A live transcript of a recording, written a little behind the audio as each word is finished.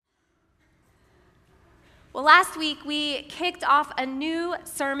Well, last week we kicked off a new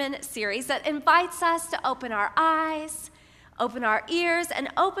sermon series that invites us to open our eyes, open our ears, and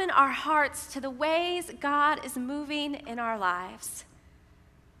open our hearts to the ways God is moving in our lives.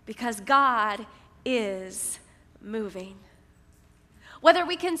 Because God is moving. Whether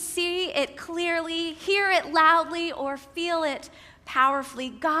we can see it clearly, hear it loudly, or feel it powerfully,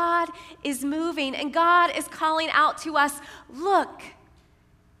 God is moving, and God is calling out to us, look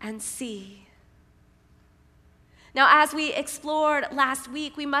and see. Now, as we explored last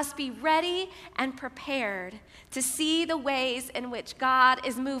week, we must be ready and prepared to see the ways in which God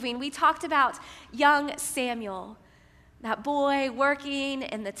is moving. We talked about young Samuel, that boy working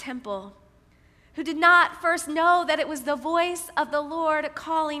in the temple, who did not first know that it was the voice of the Lord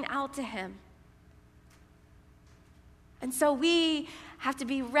calling out to him. And so we have to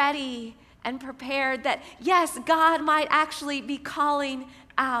be ready and prepared that, yes, God might actually be calling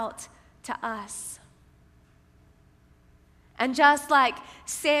out to us. And just like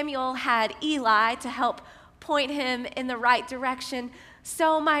Samuel had Eli to help point him in the right direction,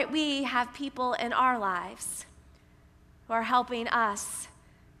 so might we have people in our lives who are helping us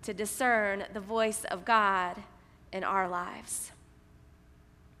to discern the voice of God in our lives.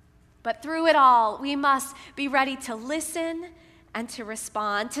 But through it all, we must be ready to listen and to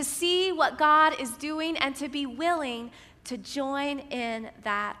respond, to see what God is doing and to be willing to join in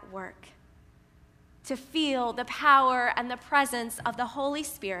that work, to feel the power and the presence of the Holy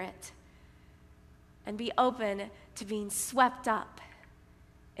Spirit and be open to being swept up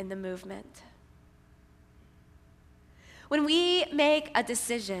in the movement. When we make a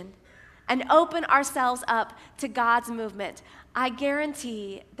decision and open ourselves up to God's movement, I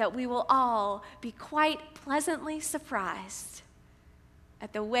guarantee that we will all be quite pleasantly surprised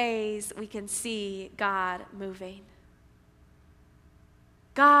at the ways we can see God moving.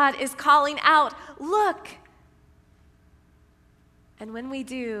 God is calling out, look. And when we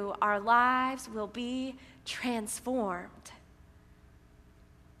do, our lives will be transformed.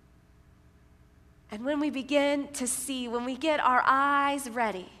 And when we begin to see, when we get our eyes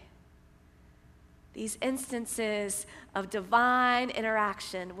ready, these instances of divine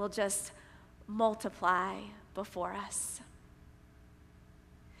interaction will just multiply before us.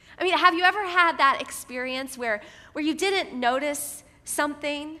 I mean, have you ever had that experience where you didn't notice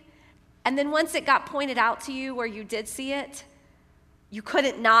something, and then once it got pointed out to you where you did see it, you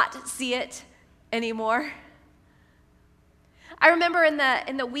couldn't not see it anymore? I remember in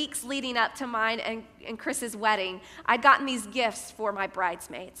the weeks leading up to mine and Chris's wedding, I'd gotten these gifts for my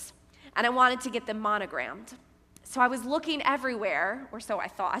bridesmaids, and I wanted to get them monogrammed. So I was looking everywhere, or so I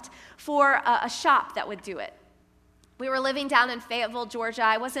thought, for a shop that would do it. We were living down in Fayetteville, Georgia.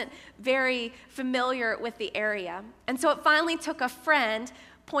 I wasn't very familiar with the area. And so it finally took a friend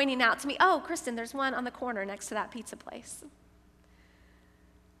pointing out to me, oh, Kristen, there's one on the corner next to that pizza place.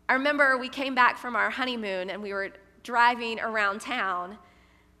 I remember we came back from our honeymoon and we were driving around town,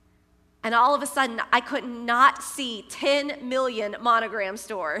 and all of a sudden I could not see 10 million monogram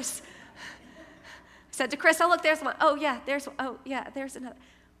stores. I said to Chris, oh, look, there's one. Oh, yeah, there's one. Oh, yeah, there's another.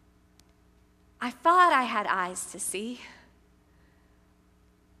 I thought I had eyes to see,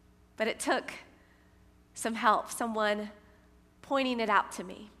 but it took some help, someone pointing it out to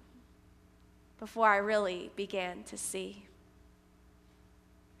me before I really began to see.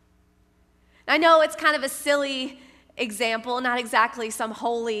 I know it's kind of a silly example, not exactly some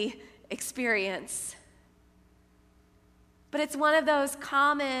holy experience, but it's one of those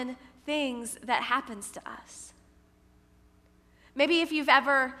common things that happens to us. Maybe if you've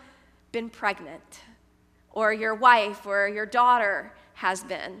ever been pregnant, or your wife or your daughter has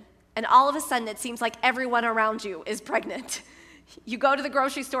been, and all of a sudden it seems like everyone around you is pregnant. You go to the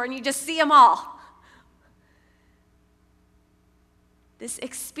grocery store and you just see them all. This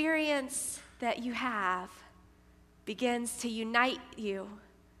experience that you have begins to unite you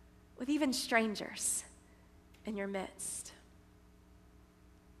with even strangers in your midst.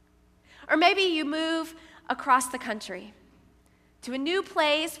 Or maybe you move across the country to a new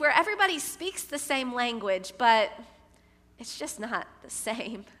place where everybody speaks the same language, but it's just not the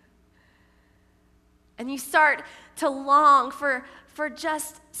same. And you start to long for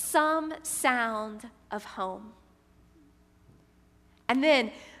just some sound of home. And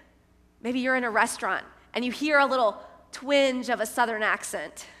then maybe you're in a restaurant and you hear a little twinge of a Southern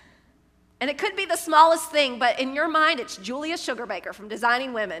accent. And it could be the smallest thing, but in your mind, it's Julia Sugarbaker from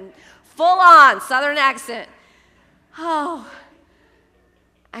Designing Women. Full-on Southern accent. Oh,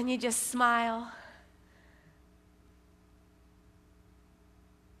 and you just smile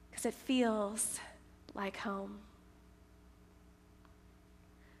because it feels like home.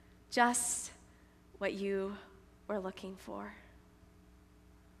 Just what you were looking for.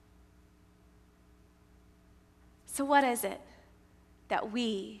 So what is it that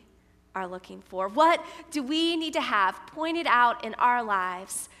we are looking for? What do we need to have pointed out in our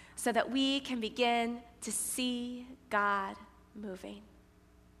lives so that we can begin to see God moving?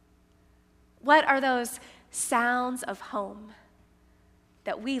 What are those sounds of home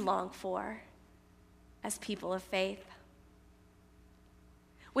that we long for as people of faith?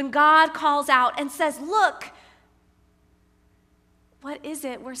 When God calls out and says, look, what is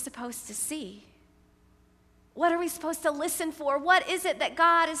it we're supposed to see? What are we supposed to listen for? What is it that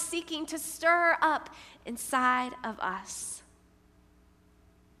God is seeking to stir up inside of us?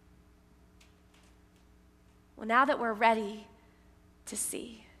 Well, now that we're ready to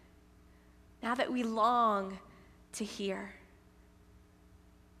see, now that we long to hear,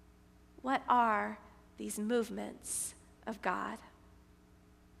 what are these movements of God?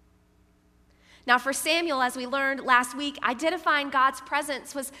 Now, for Samuel, as we learned last week, identifying God's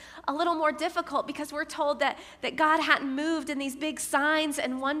presence was a little more difficult because we're told that God hadn't moved in these big signs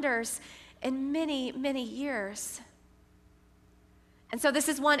and wonders in many, many years. And so this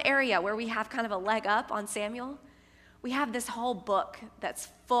is one area where we have kind of a leg up on Samuel. We have this whole book that's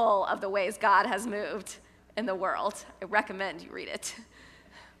full of the ways God has moved in the world. I recommend you read it.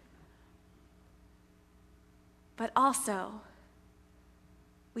 But also,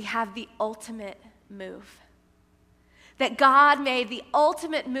 we have the ultimate move. That God made the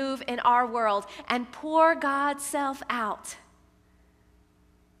ultimate move in our world and pour God's self out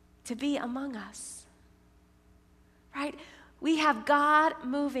to be among us. Right? We have God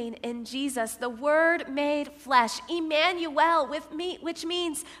moving in Jesus, the Word made flesh, Emmanuel, which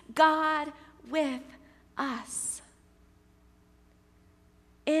means God with us.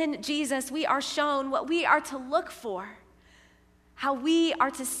 In Jesus, we are shown what we are to look for, how we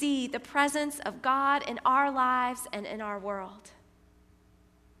are to see the presence of God in our lives and in our world.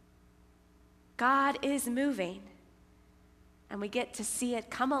 God is moving, and we get to see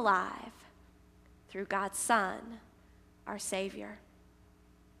it come alive through God's Son, our Savior.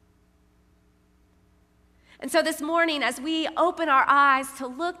 And so this morning, as we open our eyes to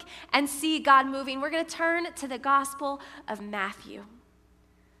look and see God moving, we're going to turn to the Gospel of Matthew.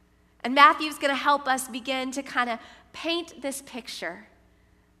 And Matthew's going to help us begin to kind of paint this picture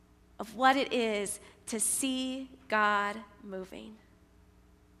of what it is to see God moving.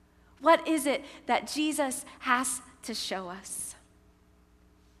 What is it that Jesus has to show us?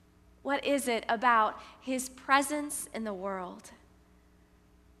 What is it about his presence in the world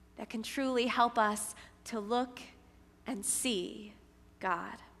that can truly help us to look and see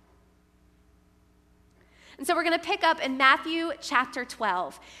God? And so we're going to pick up in Matthew chapter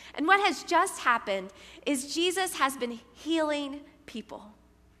 12. And what has just happened is Jesus has been healing people.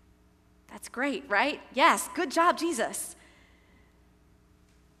 That's great, right? Yes, good job, Jesus.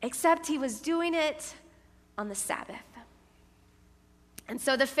 Except he was doing it on the Sabbath. And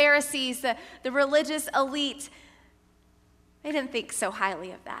so the Pharisees, the religious elite, they didn't think so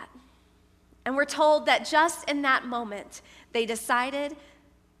highly of that. And we're told that just in that moment, they decided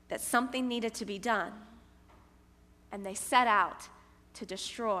that something needed to be done. And they set out to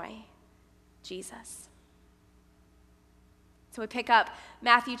destroy Jesus. So we pick up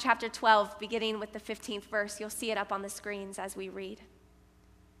Matthew chapter 12, beginning with the 15th verse. You'll see it up on the screens as we read.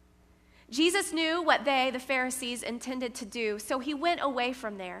 Jesus knew what they, the Pharisees, intended to do, so he went away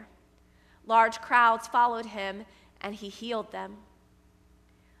from there. Large crowds followed him, and he healed them.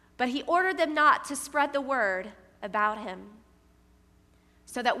 But he ordered them not to spread the word about him,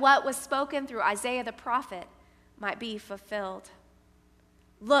 so that what was spoken through Isaiah the prophet might be fulfilled.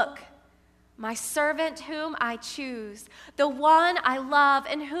 Look, my servant whom I choose, the one I love,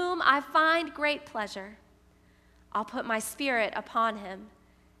 in whom I find great pleasure. I'll put my spirit upon him,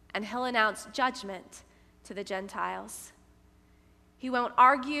 and he'll announce judgment to the Gentiles. He won't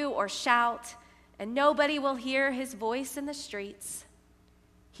argue or shout, and nobody will hear his voice in the streets.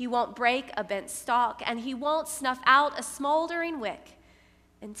 He won't break a bent stalk, and he won't snuff out a smoldering wick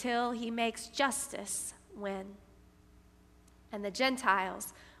until he makes justice win. And the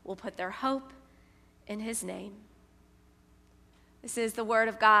Gentiles will put their hope in his name. This is the word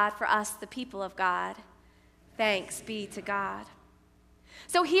of God for us, the people of God. Thanks be to God.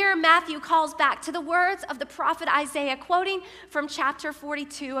 So here Matthew calls back to the words of the prophet Isaiah, quoting from chapter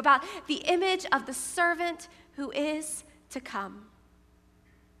 42 about the image of the servant who is to come.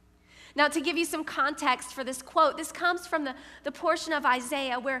 Now, to give you some context for this quote, this comes from the portion of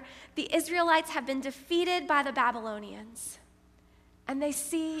Isaiah where the Israelites have been defeated by the Babylonians. And they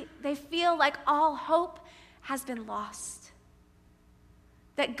feel like all hope has been lost.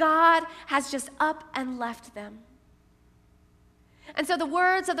 that God has just up and left them. And so the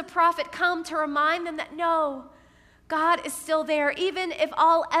words of the prophet come to remind them that no, God is still there. Even if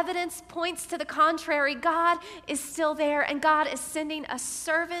all evidence points to the contrary, God is still there, and God is sending a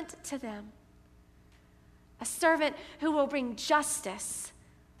servant to them. A servant who will bring justice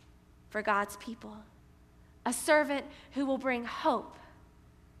for God's people. A servant who will bring hope,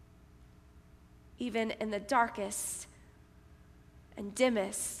 even in the darkest and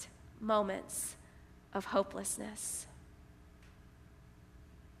dimmest moments of hopelessness.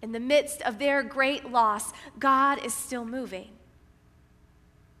 In the midst of their great loss, God is still moving.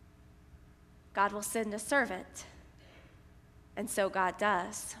 God will send a servant, and so God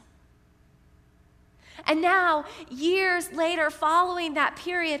does. And now, years later, following that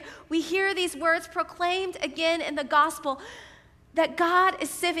period, we hear these words proclaimed again in the gospel that God is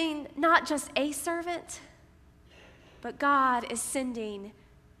sending not just a servant, but God is sending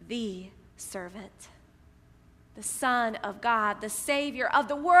the servant. The Son of God, the Savior of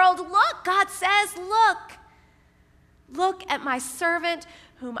the world. Look, God says, look. Look at my servant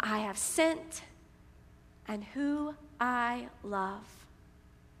whom I have sent and who I love.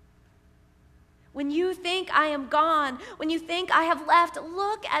 When you think I am gone, when you think I have left,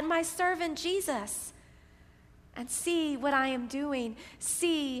 look at my servant Jesus and see what I am doing.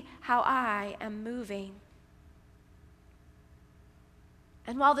 See how I am moving.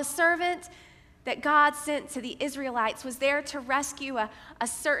 And while the servant that God sent to the Israelites was there to rescue a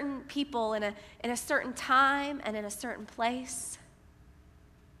certain people in a certain time and in a certain place,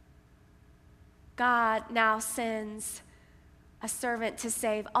 God now sends a servant to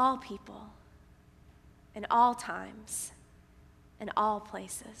save all people in all times, in all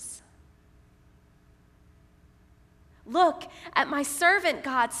places. Look at my servant,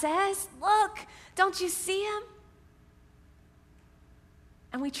 God says. Look, don't you see him?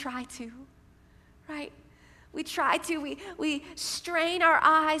 And we try to. Right? We try to. We strain our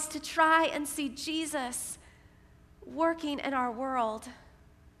eyes to try and see Jesus working in our world.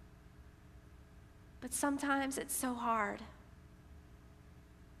 But sometimes it's so hard.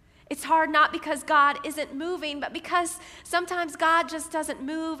 It's hard not because God isn't moving, but because sometimes God just doesn't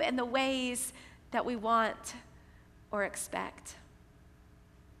move in the ways that we want or expect.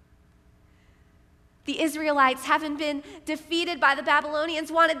 The Israelites, having been defeated by the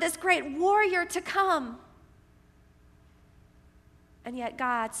Babylonians, wanted this great warrior to come. And yet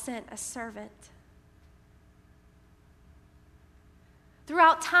God sent a servant.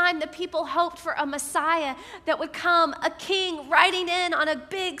 Throughout time, the people hoped for a Messiah that would come, a king riding in on a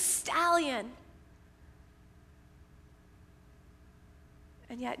big stallion.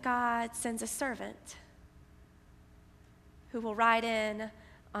 And yet God sends a servant who will ride in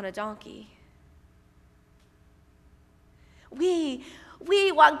on a donkey. We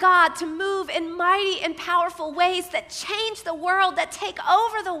want God to move in mighty and powerful ways that change the world, that take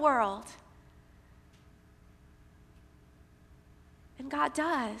over the world. And God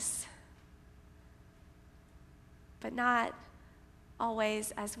does. But not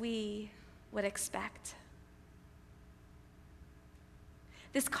always as we would expect.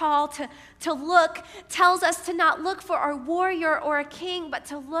 This call to look tells us to not look for a warrior or a king, but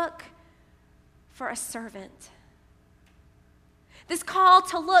to look for a servant. This call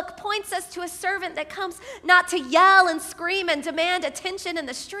to look points us to a servant that comes not to yell and scream and demand attention in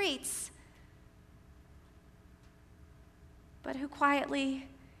the streets, but who quietly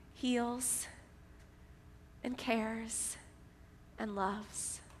heals and cares and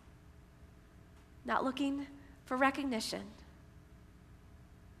loves, not looking for recognition,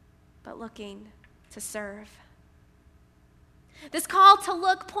 but looking to serve. This call to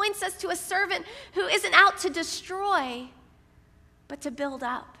look points us to a servant who isn't out to destroy, but to build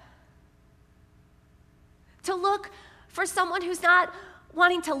up. To look for someone who's not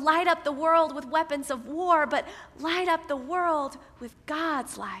wanting to light up the world with weapons of war, but light up the world with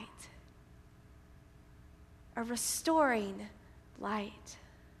God's light. A restoring light.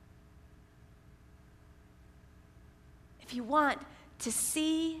 If you want to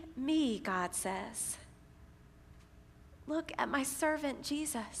see me, God says, look at my servant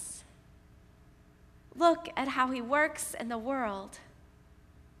Jesus. Look at how he works in the world,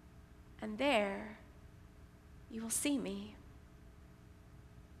 and there you will see me.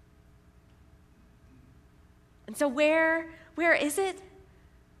 And so where is it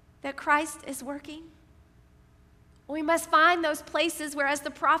that Christ is working? We must find those places where, as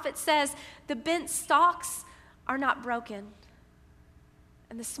the prophet says, the bent stalks are not broken,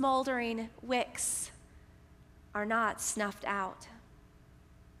 and the smoldering wicks are not snuffed out.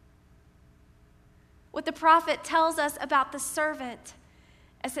 What the prophet tells us about the servant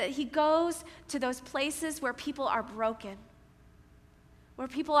as that he goes to those places where people are broken, where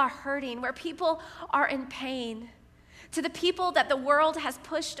people are hurting, where people are in pain, to the people that the world has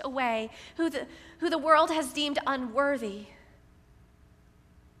pushed away, who the world has deemed unworthy,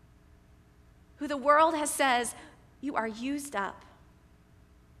 who the world has says, you are used up.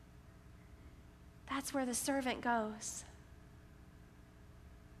 That's where the servant goes.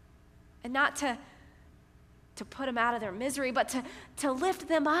 And not to put them out of their misery, but to lift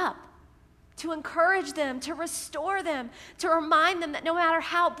them up, to encourage them, to restore them, to remind them that no matter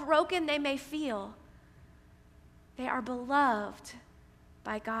how broken they may feel, they are beloved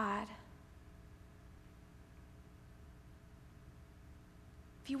by God.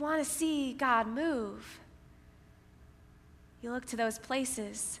 If you want to see God move, you look to those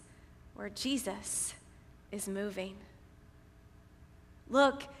places where Jesus is moving.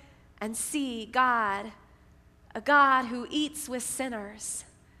 Look and see God, a God who eats with sinners,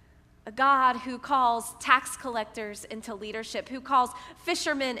 a God who calls tax collectors into leadership, who calls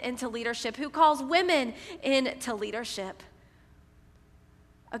fishermen into leadership, who calls women into leadership.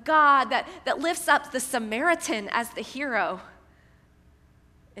 A God that lifts up the Samaritan as the hero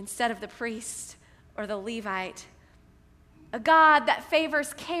instead of the priest or the Levite. A God that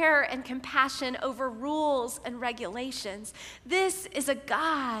favors care and compassion over rules and regulations. This is a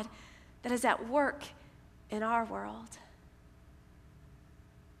God that is at work in our world.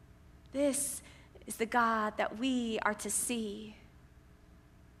 This is the God that we are to see.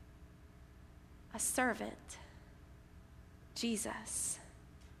 A servant, Jesus.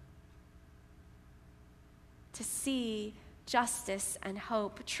 To see justice and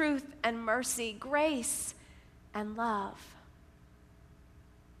hope, truth and mercy, grace and love.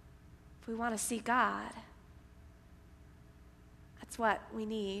 If we want to see God, that's what we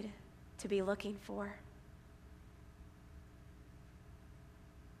need to be looking for.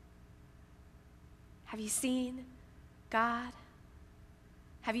 Have you seen God?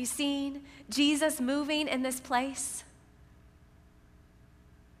 Have you seen Jesus moving in this place?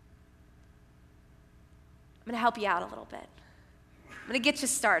 I'm going to help you out a little bit. I'm going to get you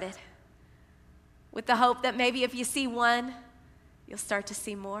started with the hope that maybe if you see one, you'll start to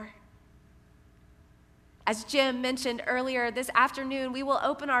see more. As Jim mentioned earlier, this afternoon we will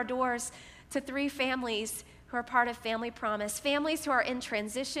open our doors to 3 families who are part of Family Promise, families who are in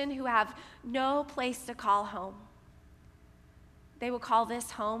transition, who have no place to call home. They will call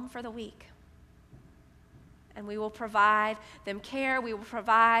this home for the week. And we will provide them care. We will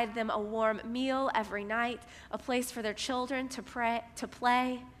provide them a warm meal every night, a place for their children to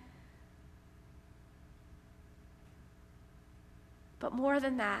play. But more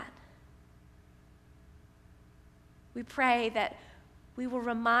than that, we pray that we will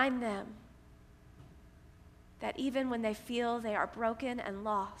remind them that even when they feel they are broken and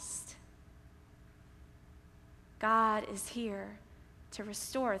lost, God is here to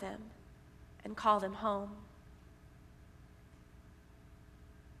restore them and call them home.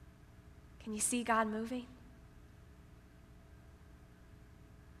 Can you see God moving?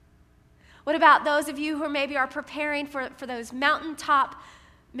 What about those of you who maybe are preparing for those mountaintop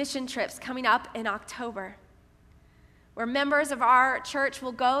mission trips coming up in October, where members of our church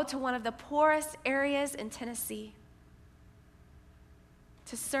will go to one of the poorest areas in Tennessee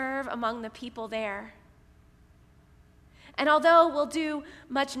to serve among the people there? And although we'll do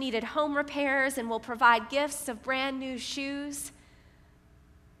much needed home repairs and we'll provide gifts of brand new shoes,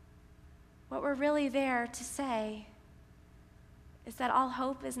 what we're really there to say is that all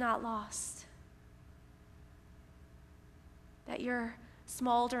hope is not lost. That your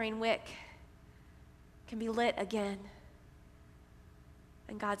smoldering wick can be lit again.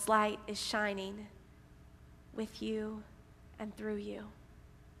 And God's light is shining with you and through you.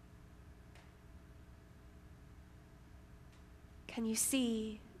 Can you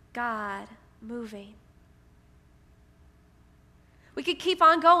see God moving? We could keep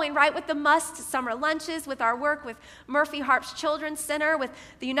on going, right, with the Must summer lunches, with our work with Murphy Harp's Children's Center, with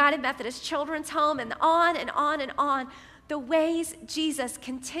the United Methodist Children's Home, and on and on and on. The ways Jesus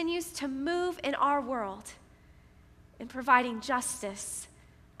continues to move in our world in providing justice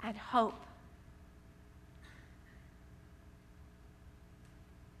and hope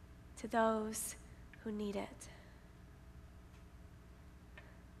to those who need it.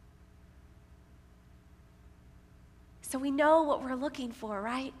 So we know what we're looking for,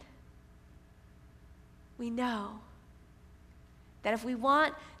 right? We know that if we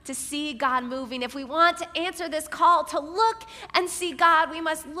want to see God moving, if we want to answer this call to look and see God, we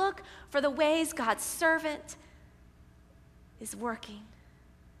must look for the ways God's servant is working,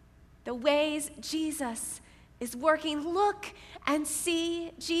 the ways Jesus is working. Look and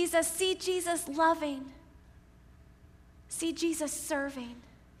see Jesus. See Jesus loving. See Jesus serving.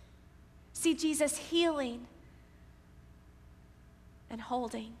 See Jesus healing and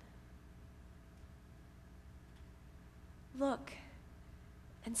holding. Look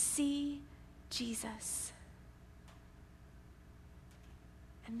and see Jesus.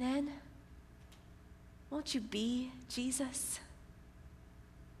 And then, won't you be Jesus?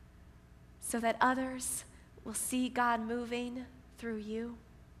 So that others will see God moving through you.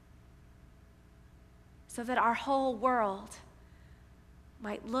 So that our whole world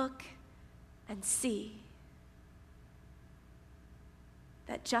might look and see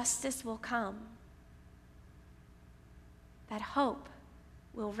that justice will come, that hope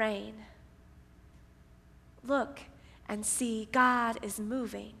will reign. Look and see God is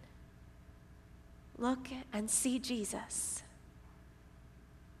moving. Look and see Jesus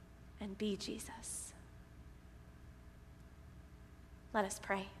and be Jesus. Let us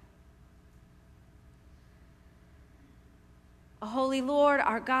pray. O holy Lord,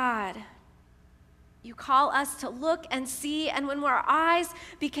 our God, you call us to look and see, and when our eyes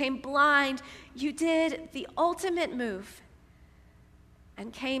became blind, you did the ultimate move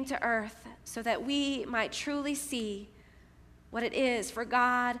and came to earth so that we might truly see what it is for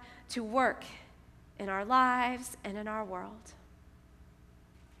God to work in our lives and in our world.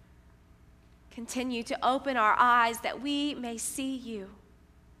 Continue to open our eyes that we may see you.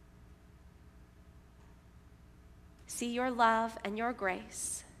 See your love and your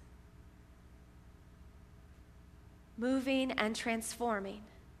grace moving and transforming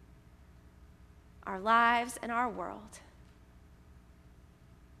our lives and our world,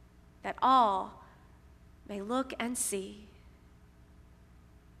 that all may look and see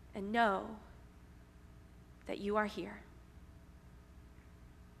and know that you are here.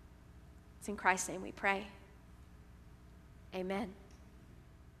 It's in Christ's name we pray. Amen.